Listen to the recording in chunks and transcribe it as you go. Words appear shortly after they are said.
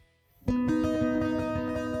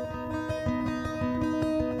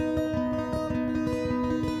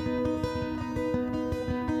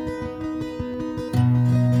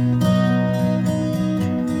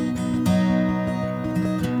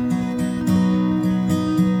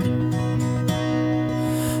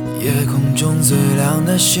夜空中最亮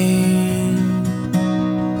的星，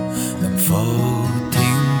能否听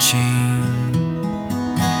清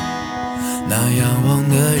那仰望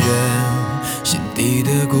的人心底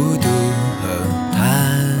的孤独和叹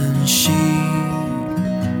息？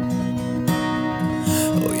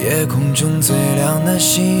哦，夜空中最亮的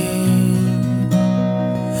星，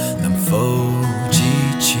能否记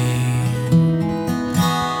起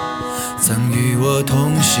曾与我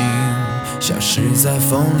同行消失在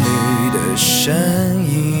风里的身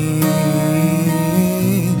影？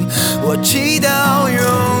我祈祷拥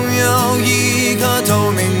有一颗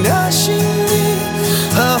透明的心灵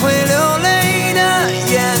和会流泪的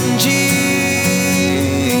眼睛，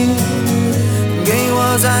给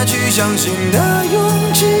我再去相信的勇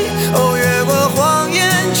气，哦，越过谎言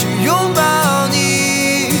去拥抱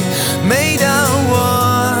你。每当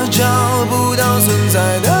我找不到存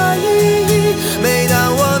在的意义，每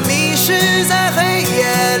当我迷失在黑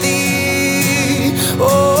夜里，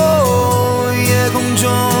哦，夜空中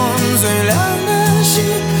最亮的星，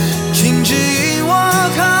请指引我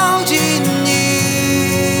靠近你。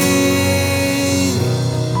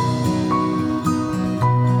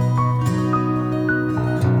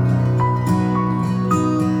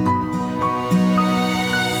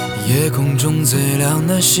夜空中最亮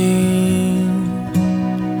的星，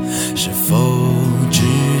是否知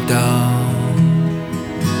道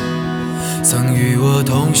曾与我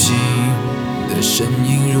同行的身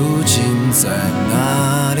影如今在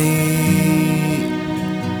哪里？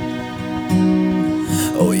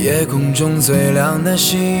哦，夜空中最亮的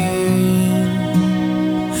星，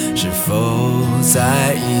是否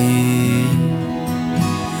在意？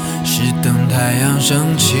是等太阳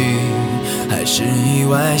升起，还是意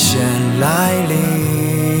外先来临？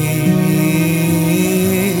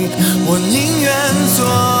我宁愿所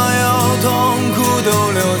有痛苦都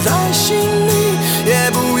留在心里，也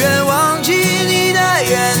不愿忘记你的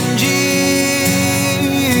眼睛，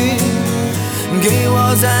给我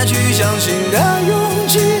再去相信的勇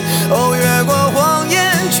气，哦，越过谎言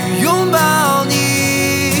去拥抱你。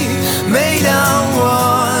每当我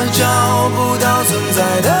找不到存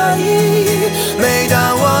在的意义，每当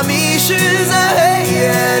我迷失在黑夜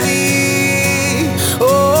里，哦，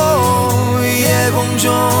夜空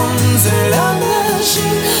中最亮的星，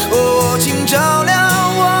哦，请照亮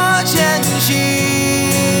我前行。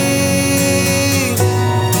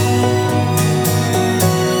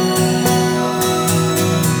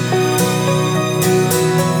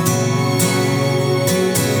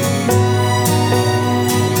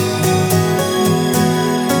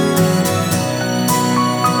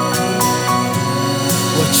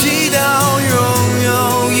我祈祷拥有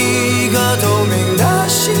一颗透明的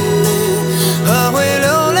心灵和会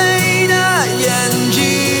流泪的眼睛，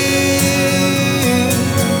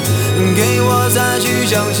给我再去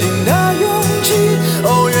相信的勇气，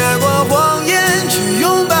哦，越过谎言去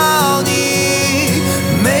拥抱你。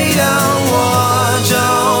每当我找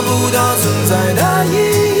不到存在的意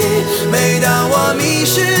义，每当我迷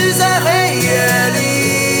失在黑夜里，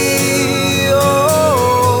哦，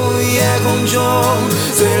夜空中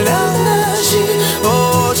最亮的星，哦，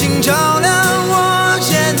请照亮我前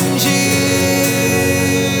行。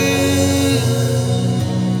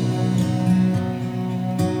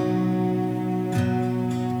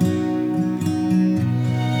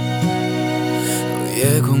夜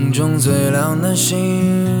空中最亮的星，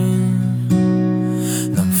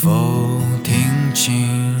能否听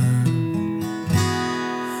清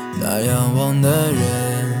那仰望的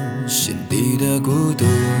人心底的孤独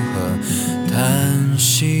和叹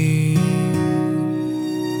息？